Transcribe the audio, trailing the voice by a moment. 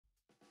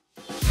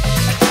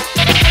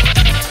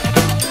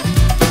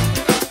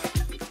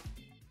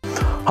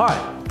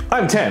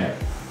I'm Tam.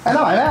 And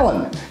I'm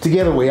Alan.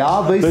 Together we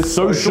are The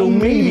social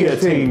media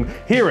team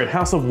here at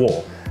House of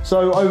War.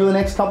 So over the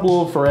next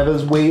couple of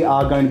forevers, we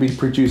are going to be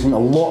producing a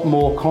lot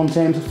more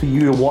content for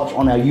you to watch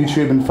on our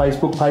YouTube and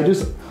Facebook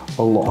pages.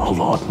 A lot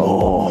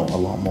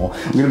more.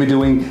 We're going to be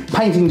doing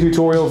painting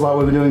tutorials like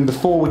we've been doing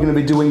before. We're going to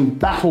be doing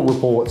battle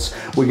reports.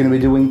 We're going to be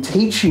doing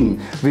teaching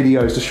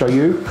videos to show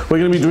you. We're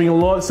going to be doing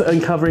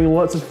and covering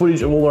lots of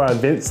footage of all our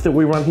events that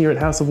we run here at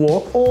House of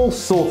War. All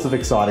sorts of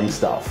exciting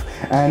stuff.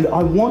 And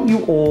I want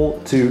you all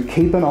to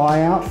keep an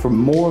eye out for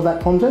more of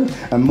that content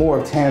and more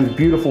of Tam's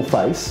beautiful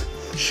face.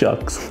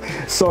 Shucks.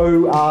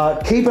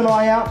 So keep an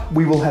eye out.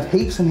 We will have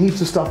heaps and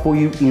heaps of stuff for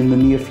you in the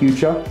near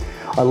future.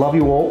 I love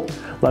you all.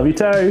 Love you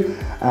too.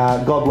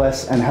 God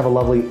bless and have a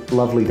lovely,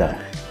 lovely day.